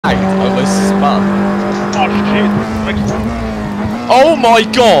Almost spun. Oh shit! Oh my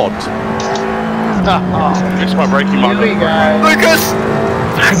god! Missed my braking marker. Here we go. Lucas!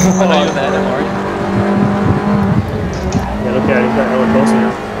 I know you're there, don't worry. Yeah, look out, he's got Assetto Corsa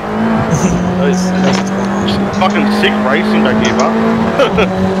now. Fucking sick racing back here, bud.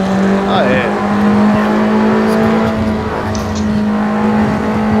 Oh yeah.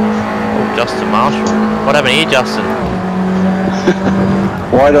 Oh, Justin Marshall. What happened here, Justin?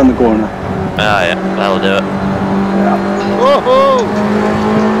 Wide on the corner. Oh yeah, that'll do it. Yeah. Whoa!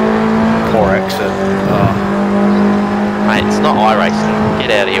 Poor exit. Mate, it's not iRacing.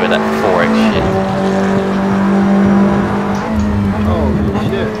 Get out of here with that 4X shit. Holy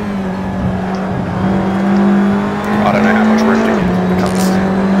shit. I don't know how much room to get in the covers.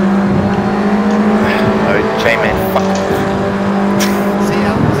 Oh, J-Man, fuck.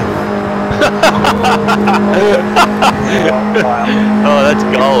 Oh, that's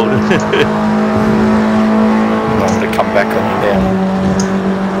gold. I'm gonna come back on you now.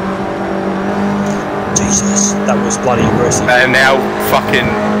 Jesus, that was bloody aggressive. And now fucking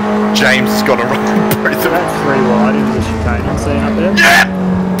James has got to run both of them. That's 3 wide into the chicane scene up there. Yeah!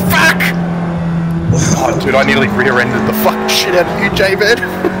 Fuck! Oh, dude, I nearly rear-ended the fucking shit out of you, J-Man.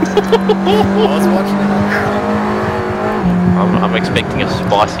 I was watching it. I'm expecting a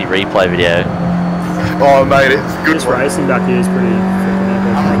spicy replay video. Oh, mate, it's good. This racing back here is pretty freaking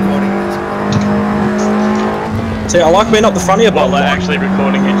epic. I'm recording this. See, I like being up the front of you, but Well, they're actually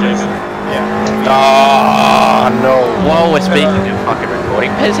recording you, Jason. Ah, no. While we're speaking of fucking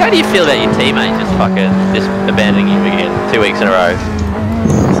recording, Pez, how do you feel about your teammate just abandoning you again 2 weeks in a row?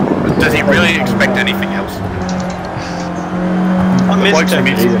 Does he really expect anything else? I The missed bloke's him.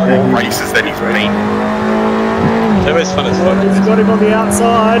 missed more races than he's been. It was fun as Oh, fuck. he's got him on the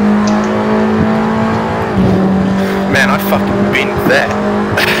outside. Man, I fucking binned that.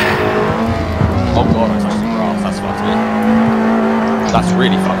 Oh god, I touched the grass. That's fucked me. That's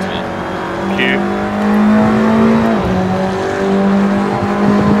really fucked me. Cue.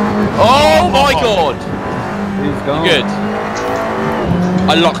 Oh my god! He's gone. Good.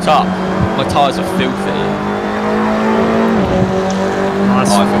 I locked up. My tyres are filthy. Nice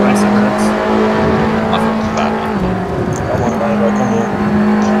Oh, I feel racing, Rex. I feel bad. I want to back on you.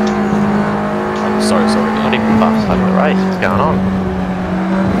 I'm sorry. Not even fast over the race. What's going on?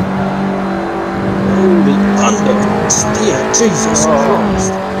 Holy under steer, Jesus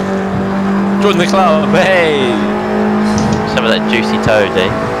Christ. Join the club, hey! Some of that juicy toad, eh?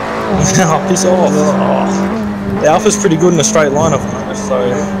 Now, piss off. Oh. The Alpha's pretty good in a straight line, I've noticed, so.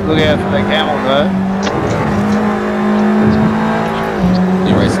 Look out for that camel, though.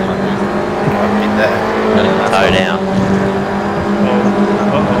 You're racing like me. I binned that. Toe down.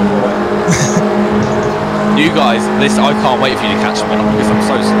 You guys, I can't wait for you to catch me because I'm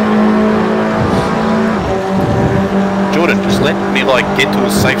so sorry. Jordan, just let me like get to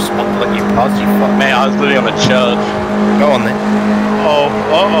a safe spot to let you pass, you fuck. Man, I was literally on a charge. Go on then.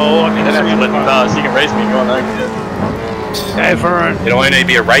 I can actually let me pass. You can race me, go on over. It'll only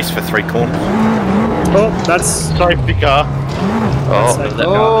be a race for 3 corners. Oh, that's Safety car. Oh, Safe. is that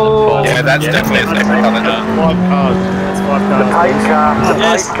going? Yeah, that's definitely a safety car. that's 5 cars.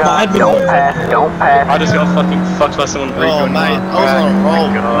 Yes, my admin. I just got fucking fucked by someone very good. mate, I was on a roll.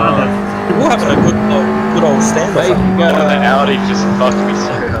 We're having a good old stand-up. The Audi just fucked me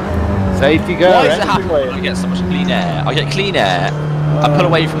so hard. Safety Why does it happen when I get so much clean air? I get clean air, I pull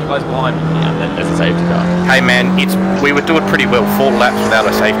away from the guys behind me, and then there's a safety car. Hey man, we were doing pretty well. 4 laps without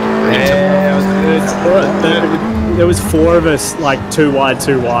a safety. Yeah, it was good. There was 4 of us, like 2 wide,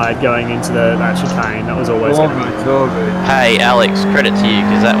 going into that chicane. That was always good. Hey, Alex, credit to you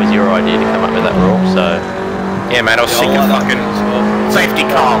because that was your idea to come up with that rule. So, Yeah, man, I was sick of fucking safety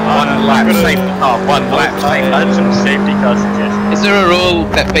car, 1 lap, safety car, 1 lap, safety I had some safety car suggestions. Is there a rule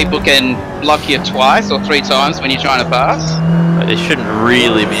that people can block you twice or 3 times when you're trying to pass? there shouldn't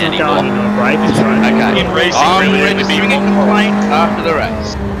really be any Going more. into a break, is right. Okay. In racing, I'm really, registering a complaint after the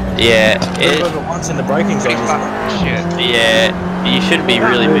race. Yeah, Once in the braking zone, isn't it? Shit. yeah, you shouldn't be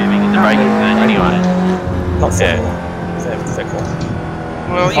really moving in the braking zone anyway. Not Yeah. fair call.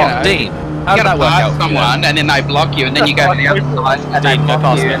 Well, you know, Dean, how you did gotta that work pass out? for you then? someone and then they block you and then you go to the other side and they Dean, go block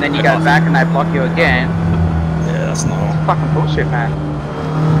past you me, and then you go go past back and they block you again. Yeah, that's not. Fucking bullshit, man.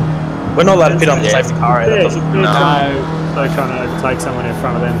 We're not allowed to pit on the Yeah. safety car either. Yeah, doesn't they're No. trying to overtake someone in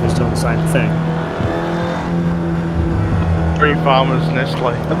front of them who's doing the same thing. 3 farmers Nestle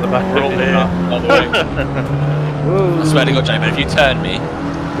at the back. We're all here, by the way. I swear to God, Jamie, if you turn me,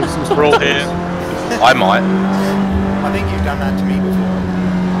 We're all here. I might. I think you've done that to me before.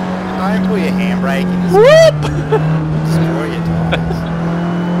 Don't pull your handbrake and just destroy your tires.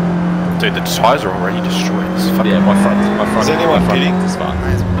 Dude, the tyres are already destroyed. It's fucking Yeah, my front. Is anyone pitting? is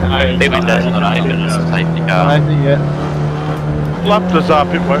fine. People don't not open as a safety car. Lap does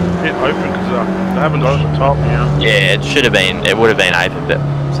pit open because they haven't got it at the top now. Yeah, it should have been. It would have been open, but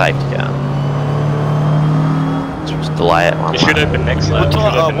safety car. Just delay it one It should lap. open next lap.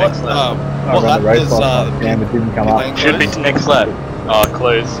 What lap does damn, it didn't come up. Should be next lap. Oh,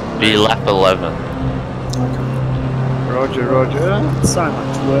 close. Be lap 11. Roger. So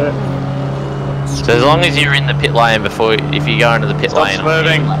much work. So as long as you're in the pit lane before, if you go into the pit Stop lane,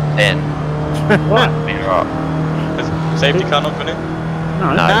 swerving. then What? be right. Is safety car not finished?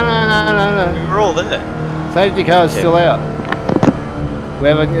 No. No. We were all there. Safety car's still out. We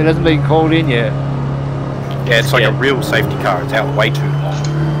haven't, it hasn't been called in yet. Yeah, it's like a real safety car. It's out way too long.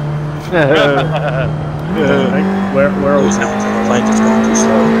 We're all Plane just going too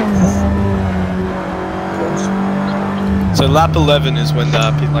slow. So lap 11 is when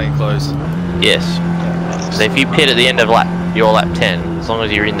the pit lane closed. Yes. So if you pit at the end of your lap 10, as long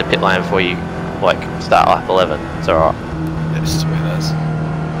as you're in the pit lane before you start lap 11, it's alright. Yeah, this is where that is.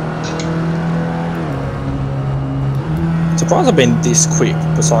 Surprised I've been this quick.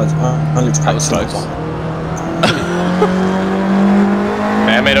 Besides, only to was close.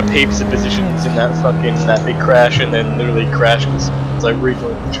 I made up heaps of positions in that big crash, and then literally crashed because I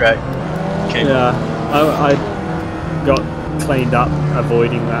rejoined the track. Yeah, I got cleaned up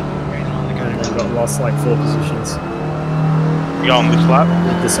avoiding that and then got lost like 4 positions You go on this lap.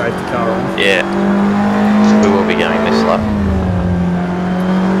 with the safety car on. Yeah. We will be going this lap.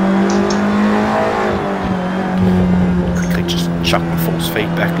 Quickly just chuck my force feed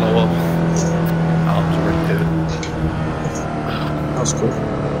back lower. Arms already hurt. That was cool.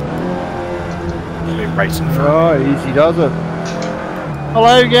 I've been racing for Right, easy does it.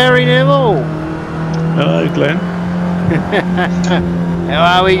 Hello, Gary Neville. Hello, Glenn. How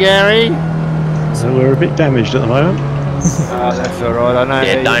are we, Gary? So we're a bit damaged at the moment. Oh, that's alright, I know.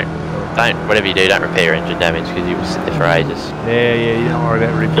 Yeah, don't, whatever you do, don't repair engine damage because you will sit there for ages. Yeah, you don't worry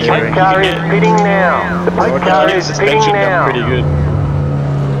about repairing. fitting now. The pipe car is suspension now. Pretty good.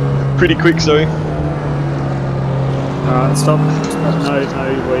 Pretty quick, sorry. Alright, stop. No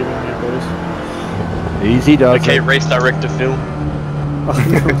weaving now, boys. Easy does Okay, it. race director Phil.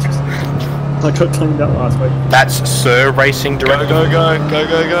 I got cleaned up last week. That's Sir Racing Director. Go.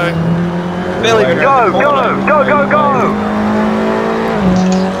 Billy, go!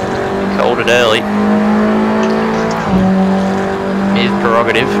 Called it early. His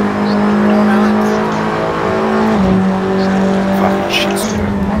prerogative. Fucking shit, Sir.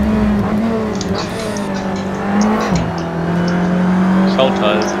 Soul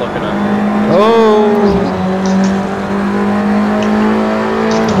tires locking up. Oh!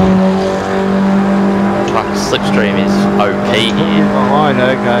 Fucking slipstream is OP here. Behind,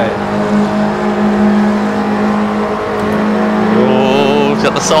 okay. Oh, he's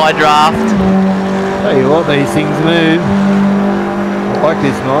got the side draft. Tell you what, these things move. I like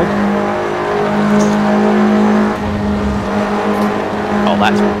this mod. Oh,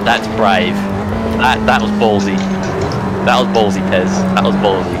 that's brave. That was ballsy. That was ballsy, Pez. That was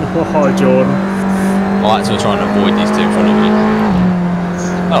ballsy. Oh, Jordan. Alright, so we're trying to avoid these two in front of me.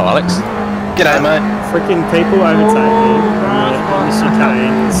 Oh, Alex. G'day, mate. Freaking people overtaking on this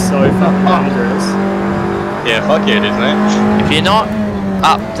chicane is so fucking dangerous. Yeah, fuck yeah, it is, mate. If you're not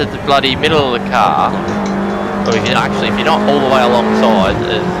up to the bloody middle of the car, or if you're not all the way alongside,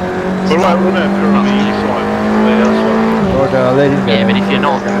 What about running on the inside? The outside. Roger, let him go. yeah, but if you're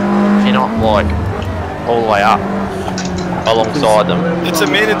not like all the way up alongside them, It's a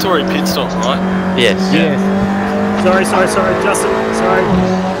mandatory pit stop, right? yes. Yes. Sorry, Justin. Sorry.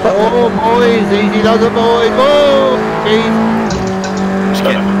 Oh, boys, easy does it, boys. Oh, easy.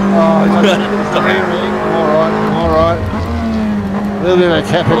 Oh, he's got alright. A little bit of a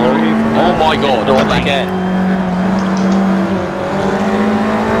tap in the rear from Oh that. my god, come back in.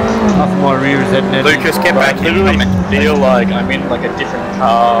 Half of my rear is heading in. Lucas, get back I here. literally feel like I'm in like a different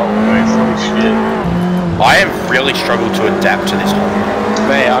car or doing silly shit. I have really struggled to adapt to this whole.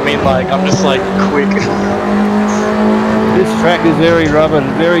 Man, I mean like, I'm just like quick. This track is very rubber and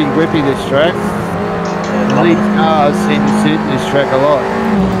very grippy, this track. These cars seem to suit this track a lot.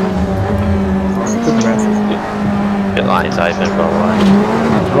 Pit lane's open, by the way.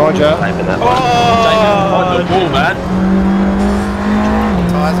 Roger. Open that On the wall, man.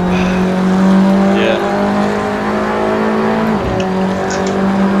 Yeah.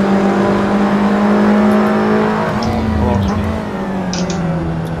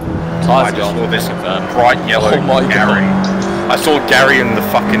 I just saw this bright yellow Oh my Gary. I saw Gary in the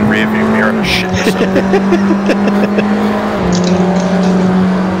fucking rear view mirror and shit myself.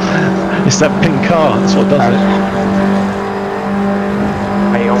 It's that pink car, that's what does it.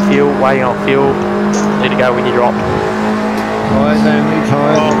 Waiting on fuel, waiting on fuel. Need to go when you drop. Tyres only,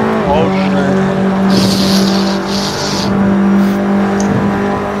 tyres.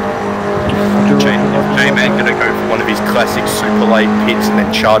 J-Man gonna go for one of his classic super late pits and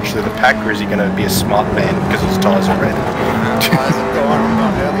then charge through the pack, or is he gonna be a smart man because his tyres are red?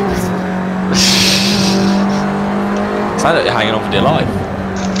 Sounds like you're hanging on for dear life.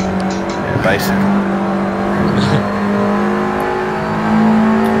 Yeah, basically.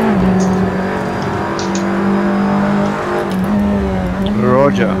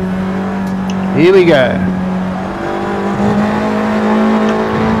 Roger. Here we go.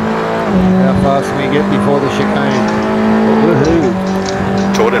 How fast can we get before the chicane?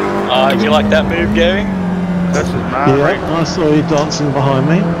 Woohoo! Jordan. Do you like that move, Gary? Yeah, I saw you dancing behind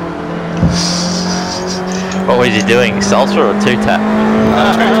me. What was he doing? Salsa or two-tap?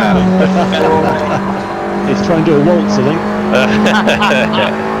 He's trying to do a waltz, I think.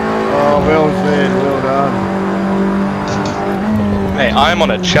 Oh, well said, well done. Hey, I'm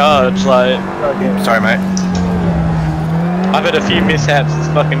on a charge, like... Sorry, mate. I've had a few mishaps this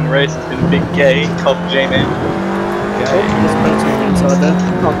fucking race. It's been a big K, cop J-Man. Okay, just put it inside there.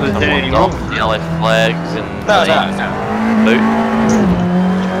 Not that there's anything wrong. Yellow flags and No. boot.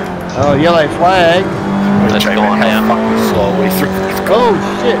 Oh, yellow flag. Let's go on now. Fucking slowly through. Oh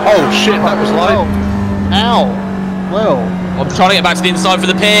shit. Oh shit, that was light. Ow. Well, I'm trying to get back to the inside for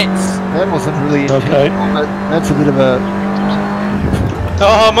the pits. that wasn't really Okay. intentional, but that's a bit of a...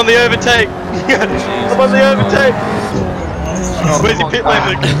 Oh, I'm on the overtake! I'm on the overtake! Where's your pit lane,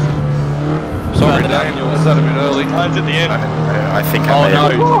 Luke? Sorry, Daniel, was that a bit early? Mine's at the end. I think Oh I may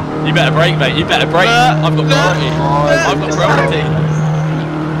have... no. You better brake, mate. You better brake. I've got priority. I've got priority.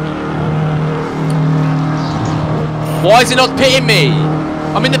 Why is it not pitting me?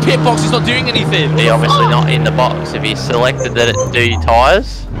 I'm in the pit box. It's not doing anything. He obviously not in the box. Have you selected that it do your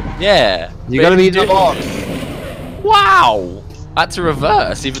tyres? Yeah. You gotta be in the box. Wow. I had to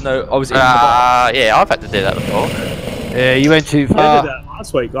reverse, even though I was in the box. Yeah, I've had to do that before. Yeah, you went too I did far. that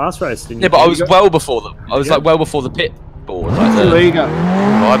last week, last race, didn't you? Yeah, but I was well before them. I was like well before the pit board. Like Too the, eager.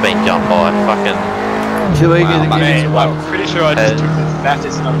 Well, I've been jumped by fucking Too eager to Wow, get Hey, into I'm pretty sure I just took the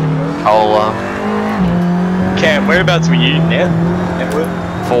fattest number. cola. Cam, whereabouts were you now? Network?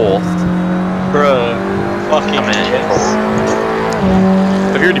 Fourth. Bruh. Fucking Come in. yes.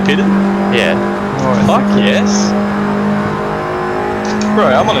 Have you already pitted? Yeah. Fuck yes. Bro,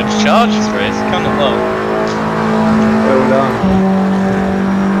 I'm on a charge this race. Kind of low. Well done.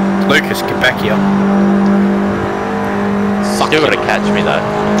 Lucas, get back here. Still gotta catch me though.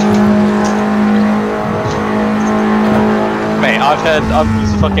 Mate, I've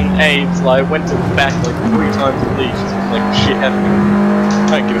used fucking AIDS, like, went to the back like 3 times at least. Like, shit happened.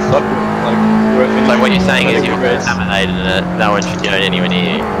 I don't give a fuck. Like, So what you're saying is you you're contaminated and that no one should go anywhere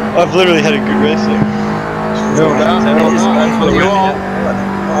near you. I've literally had a good race there. Well done. Well done. You are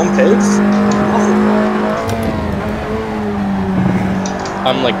on pace.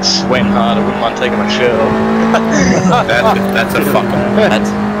 I'm like sweating hard. I wouldn't mind taking my shirt off. That's a fucking...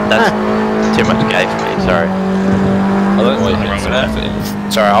 That's too much gay for me, sorry. I don't know why you're hitting that.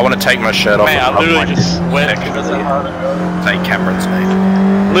 Sorry, I want to take my shirt off. Mate, I and rub literally my just dick. sweat because that's how hard I go. Take Cameron's name.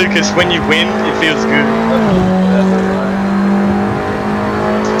 Lucas, when you win, it feels good.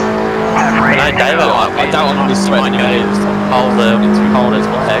 No, David, I don't want to be sweating. hold his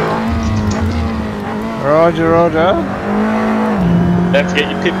flag. Roger, roger. Don't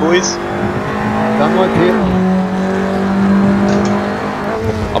forget your pit, boys. Done my pit.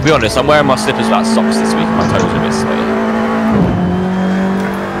 I'll be honest, I'm wearing my slippers without socks this week. My toes are a bit sweaty.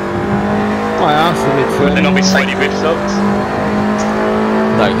 My ass a bit Then sweaty. I'll be sweaty with socks.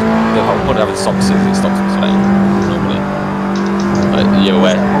 No, the whole point of having socks is it stops me sweating normally. But you're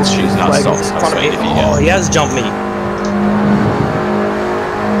wearing shoes without socks. I'm sweating if you Oh, get. he has jumped me.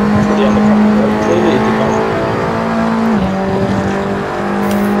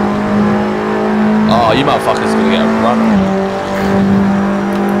 Oh, you motherfuckers gonna get a run.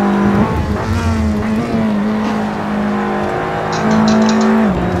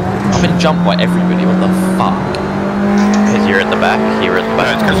 I've been jumped by everybody. What the fuck? Because you're at the back, you're at the No,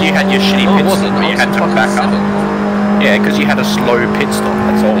 back. it's because you had your shitty No, pit it stop, wasn't. but I you was had to fucking back up. seventh. Yeah, because you had a slow pit stop,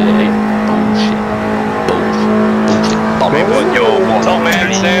 that's all. Yeah, bullshit. Bullshit. You're what? Top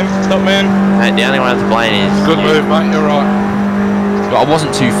man, Sam. Top man. Mate, the only one to blame is Good move, mate, you're right. But I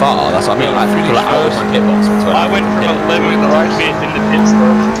wasn't too far. That's what I mean. I had to pull it out of my pit box. I went from 11th to 5th in the pit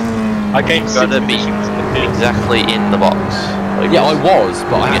stop. I gained 6 gotta be positions in the pit. exactly in the box. Like, Yeah, I was,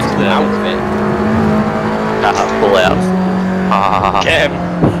 but I had to pull out of it. pull out. Cam.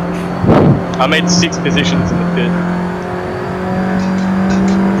 I made 6 positions in the pit.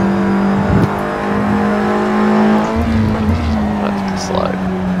 That's slow.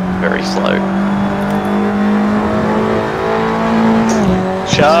 Very slow.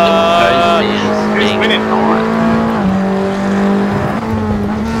 Charge! Who's winning?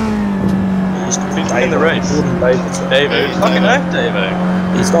 Who's winning the race? Davo. Fucking oath, Davo.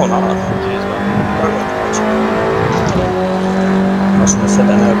 He's going hard. I shouldn't have said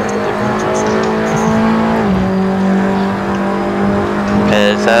that now, but the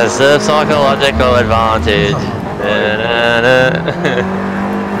Piss has the psychological advantage.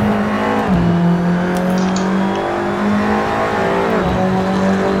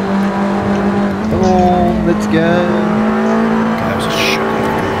 Come on, let's go. That was a shock.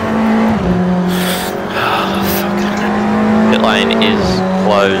 Pit lane is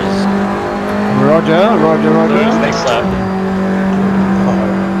closed. Roger. Who's next lap?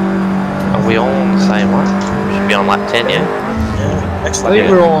 Are we all on the same lap? We should be on lap 10, yeah? Next I think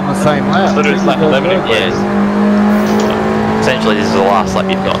we're all on the same lap. Literally it's lap 11 in Yes. Essentially, this is the last lap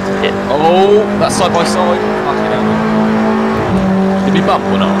you've got to hit. Oh, that's side by side. Fucking hell. Did we bump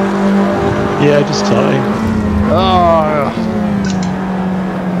or not? Yeah, just tight. Oh,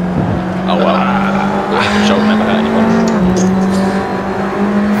 Oh well. Shoulder never hurt anyone.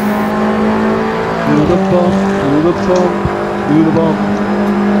 do the bump, do the bump, do the bump.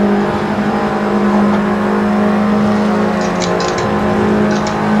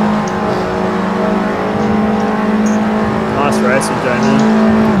 Nice racing, Jamie.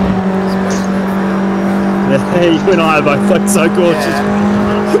 Yeah, you and I are both like so gorgeous.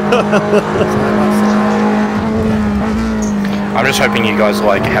 I'm just hoping you guys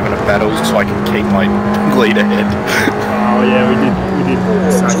like having a battle so I can keep my lead ahead. Oh yeah, we did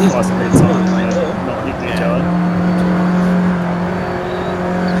sacrifice a bit of time, mate. Not hitting each other.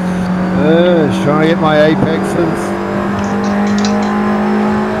 Just trying to get my apexes.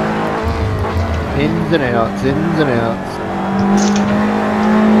 Ins and outs, ins and outs. I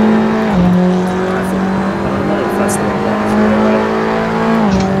don't know if that's the one.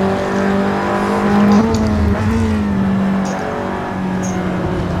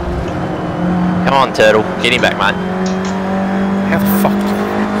 Come on, Turtle. Get him back, mate. How the fuck?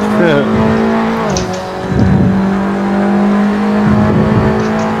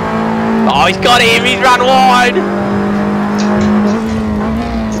 Oh, he's got him. He's run wide.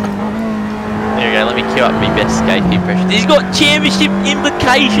 There we go. Let me queue up my best skate impression. He's got championship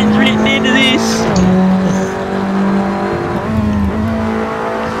implications written into this.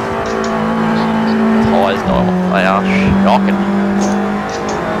 Tyres not off. They are shocking.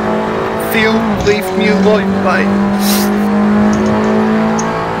 Phil, leave me alone, mate.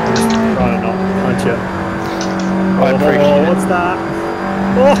 Trying to not punch it. I appreciate it. What's that?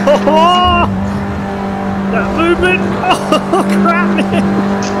 Oh, that movement! Oh, crap, man!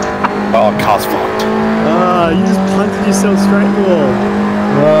 Oh, car's fucked. You just punted yourself straight in the wall.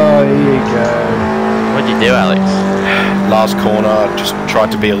 Oh, here you go. What'd you do, Alex? Last corner, just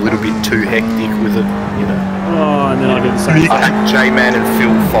tried to be a little bit too hectic with it, you know. Oh, and then I did the same I thing. had J-Man and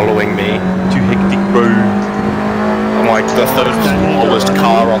Phil following me. Too hectic, bro. I'm like the third slowest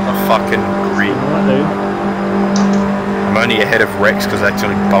car on the fucking grid. Alright, dude. I'm only ahead of Rex because I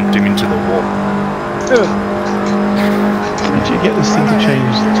actually bumped him into the wall. Did you get this thing to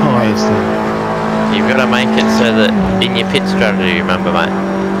change the tyres then? You've got to make it so that in your pit strategy, remember, mate.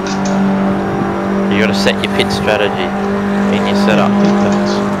 You got to set your pit strategy in your setup.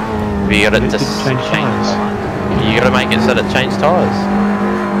 You got to It didn't change tyres. You got to make it so that it changes tyres.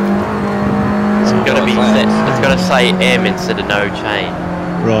 It's got to be set. It's got to say M instead of no change.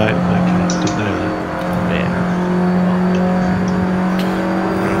 Right, okay, didn't know that. Yeah.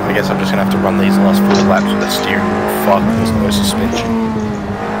 I guess I'm just gonna have to run these last 4 laps with the steering wheel. Fuck, there's no suspension.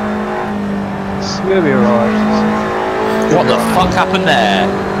 We'll be alright. What the fuck happened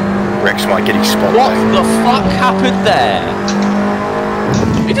there? Rex might get his spot What back. the fuck happened there?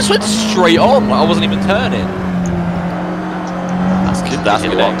 It just went straight on, like I wasn't even turning. That's good, that's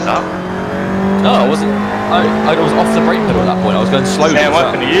You good. locked up. No, I wasn't. I was off the brake pedal at that point. I was going slowly. Man, what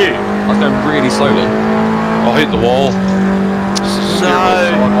happened to you? I was going really slowly. I hit the wall. No,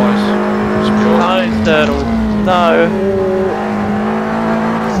 Turtle. No.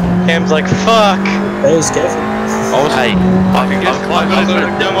 Cam's like, fuck. There's careful. Hey, Don't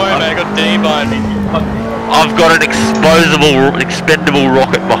worry, man. I got D behind me. I've got an expendable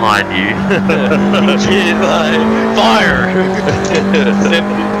rocket behind you. Shit, like, fire.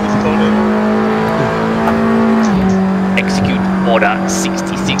 Execute order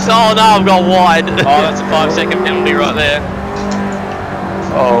 66. Oh no, I've gone wide. Oh, that's a 5-second penalty right there.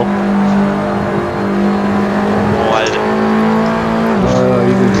 Oh.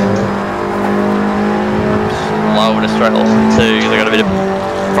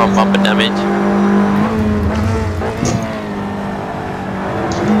 damage.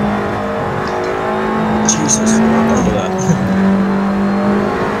 Jesus, don't do that.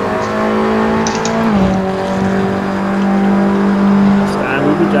 Stand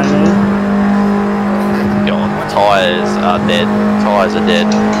with you, Jamie. Go on. Tyres are dead. Tyres are dead.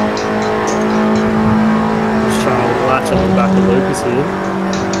 Just trying to latch on the back of Lucas here.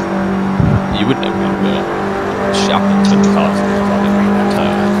 You wouldn't have been able to shove into the cars while they bring that turn.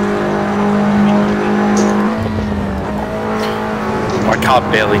 My car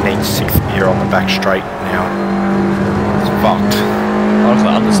barely needs 6th gear on the back straight now. It's fucked. I was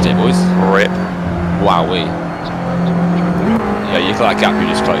like, understeer, boys. Rip. Wowee. Yeah, you got that gap you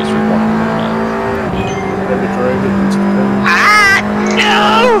just closed through one. Ah!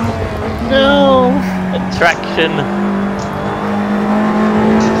 No! No! Attraction.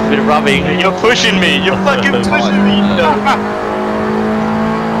 Bit of rubbing. You're pushing me. You're fucking pushing me. No.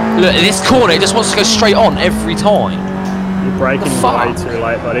 Look, in this corner, it just wants to go straight on every time. You're braking way too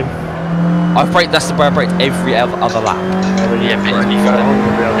late, buddy. That's the way I braked every other lap. Yeah, but you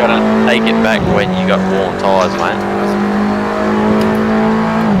gotta take it back when you got worn tyres, mate.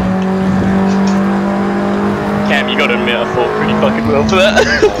 Cam, you gotta admit I fought pretty fucking well for that.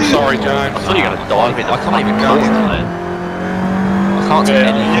 Sorry, James. I thought you were gonna dive in. I can't even go. I can't do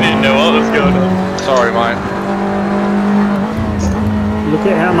anything. You didn't know what was going on. Sorry, mate. Look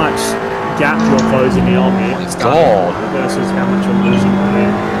at how much gap you're closing me on here. God. Versus how much you're losing on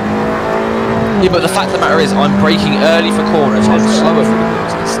here. Yeah, but the fact of the matter is, I'm braking early for corners, I'm slower for the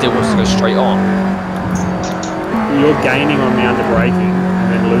corners, and it still wants to go straight on. You're gaining on me under braking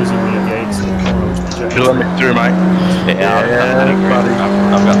and then losing me at the exit corner, which is You let me through, mate. Yeah,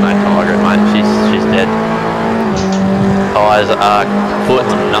 I've got no target, mate. She's dead. Tyres are foot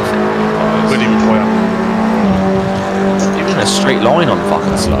on nothing. Couldn't even point up. Even in a straight line, I'm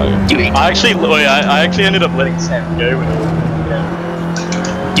fucking slow. I actually ended up letting Sam go when I was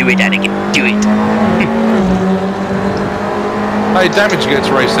Do it, Anakin. Do it. Hey, damage gets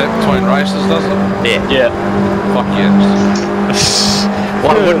reset between races, does it? Yeah. Fuck yes.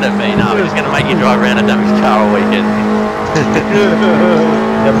 Why wouldn't it be? No, we're just going to make you drive around a damaged car all weekend.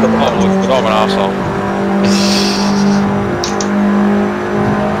 I'm an arsehole.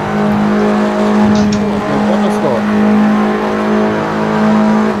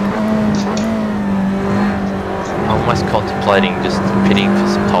 I'm almost contemplating just pitting for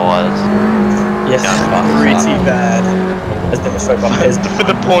some tyres. Yes, pretty bad. As demonstrated by Pez. for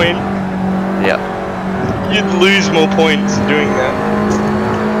the point. Yeah. You'd lose more points doing that.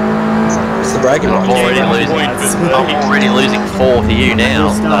 It's the bragging I'm already losing 4 to you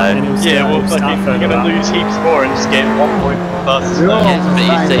now. So. Yeah, well, fucking, you're gonna lose heaps more and just get 1 point fastest. Yes, but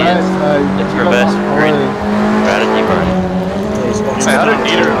you see, it's reverse grid strategy, bro. Hey, I don't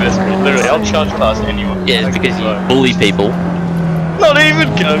need a reverse grid, literally, I'll charge past anyone. Yeah, it's because you bully people. Not even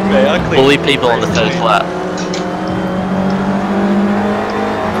go, mate, I clean. Bully people on the first lap.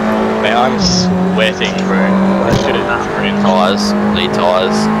 Mate, I'm sweating, bro. I should have sprint. Tyres, lead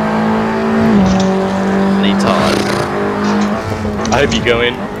tyres. Lead tyres. I hope you go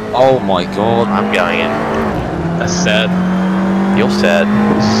in. Oh my god. I'm going in. That's sad. You're sad.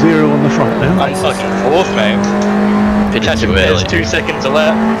 0 on the front now. I'm fucking 4th, mate. Pitted too early. 2 seconds a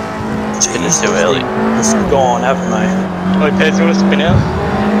lap. Pitted too early. It's gone, haven't they? Oh, Pez, you want to spin out?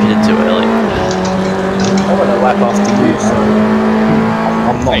 Pitted too early. I went a lap after you, so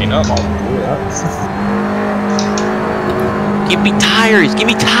I'm not. No, you're not. Give me tires! Give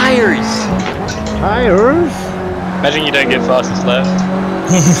me tires! Tires? Imagine you don't get fastest lap.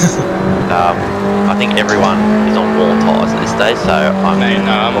 I think everyone is on warm tyres at this stage, so I'm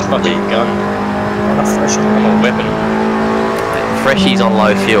I'm a fucking gun. I'm a fresh. I'm a weapon. Freshies on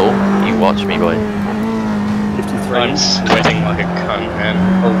low fuel. You watch me, boy. 53. I'm sweating like a cunt, man.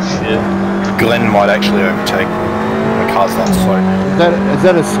 Oh shit. Glenn might actually overtake. My car's that slow. Is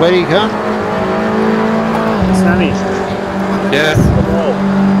that a sweaty car? Sammy. Yeah.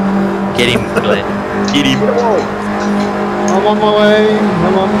 Get him, Glenn. Get him. I'm on my way.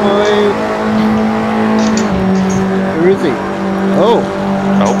 I'm on my way. Where is he? Oh.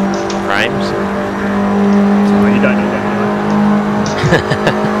 Oh, frames. Oh, you don't need that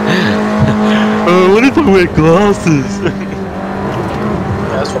Oh, what if I wear glasses?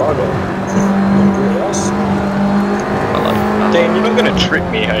 That's what I got. Dean, you're not gonna trick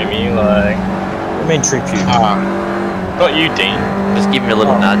me, homie. Like, I mean, trick you. not you, Dean. Just give him a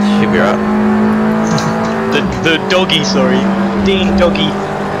little nudge, she'll be right. The doggy, sorry. Dean, doggy.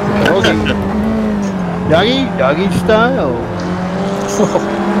 Doggy style.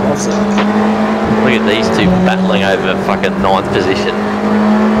 Loves it. Look at these two battling over fucking 9th position.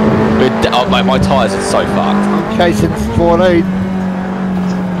 My tyres are so fucked. I'm chasing 14.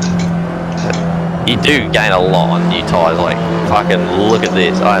 You do gain a lot on new tyres, like, fucking look at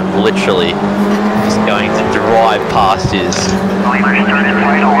this. I'm literally just going to drive past his... I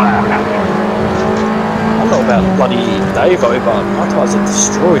don't know about bloody Davo, but my tyres are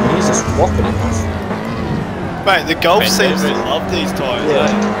destroyed and he's just rocking it. Mate, the Golf seems to love these tyres. Yeah.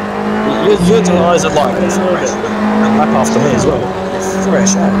 Your tyres are like this. Lap after me as well.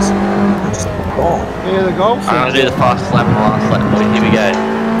 Fresh as. Just gone. Yeah, the Golf. I'm gonna do the fastest lap in the last lap, boys. Here we go.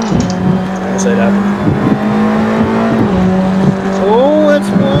 I'll say that. Oh, that's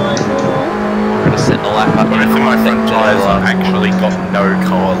mine. I'm gonna set the lap up. Both of my front tyres have actually got no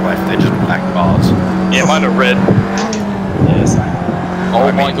colour left, they're just black bars. Yeah, mine are red. Yes. Oh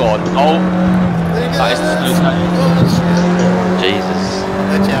my god. Oh. That is Jesus.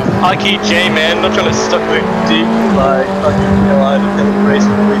 Hockey J, man, not trying to stuck with deep, like, fucking hell out of the race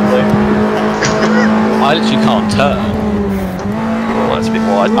with replay. I literally can't turn. Well, that's a bit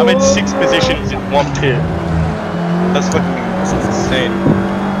wide. I'm in 6 positions in 1 pit. That's fucking insane.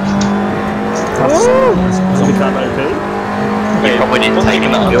 Has it become OP? You probably didn't take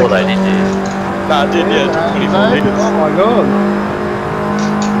any fuel though, did you? Nah, I did, yeah, 24 litres. Oh my god.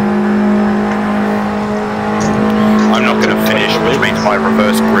 I'm not going to finish, which means my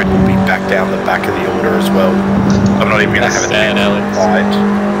reverse grid will be back down the back of the order as well. I'm not even going to have it Sad, Alex. right.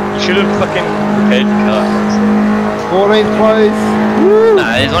 You should have fucking repaired your car. 14th place. Woo. No,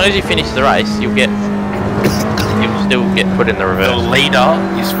 as long as you finish the race, you'll still get put in the The reverse. leader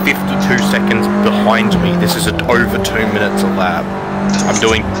is 52 seconds behind me. This is at over 2 minutes a lap. I'm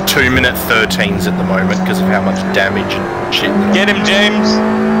doing 2 minute 13s at the moment because of how much damage and shit. Get him, James!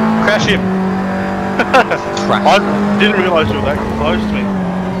 Crash him! I didn't realise you were that close to me.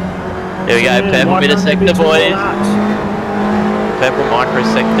 Here we go, purple bit of sector, boys. Purple micro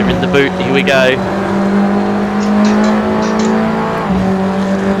sector in the boot. Here we go.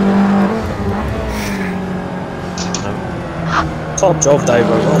 Top job,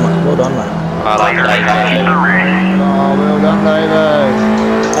 Davo. Well done, mate. Well done, Dave. Oh, well done,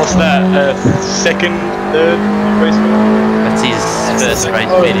 Davo. What's that? Second, third race win? That's his first race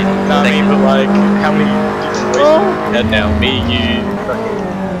win in No, I mean, second. but like, how many different races we had now? Me, you, fucking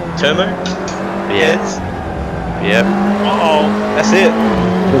Turbo? Yes. Yep. Oh, that's it.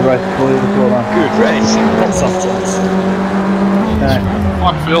 Good race, boys. Well done. Good race. Lots of jobs.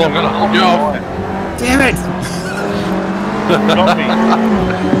 I feel I'm gonna hold you off. Damn it! Not me.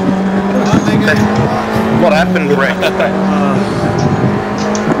 What happened, Brett?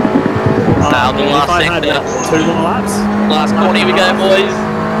 Now the If last I had sector. 2 more laps. Last corner, here we go, boys.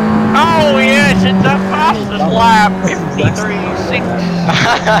 Oh yes, it's the fastest lap. 53.6.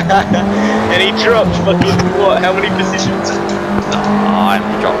 And he dropped fucking, what, how many positions? I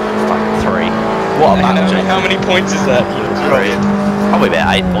dropped fucking 3. What a manager. How many points is that? Probably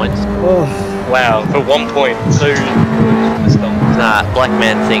about 8 points. Wow, for 1 point. So, Nah, Black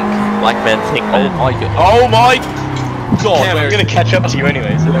Man think. Black Man think. Oh my god. Oh my god. Cam, I'm gonna catch up to you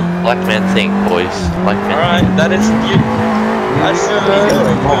anyway, so Black Man think, boys. Black Man alright, that is you. I see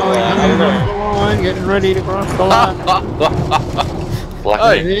Come on, getting ready to cross the line. Black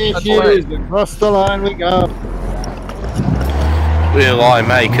Hey. Man. There she is, and across the line we go. Will I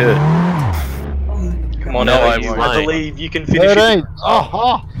make it? Come on, No, Ellie, you I won't. believe you can finish it. 13.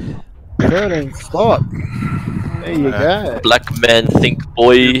 Oh, 13 spot. There you go. Black Man think,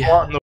 boy. Right in the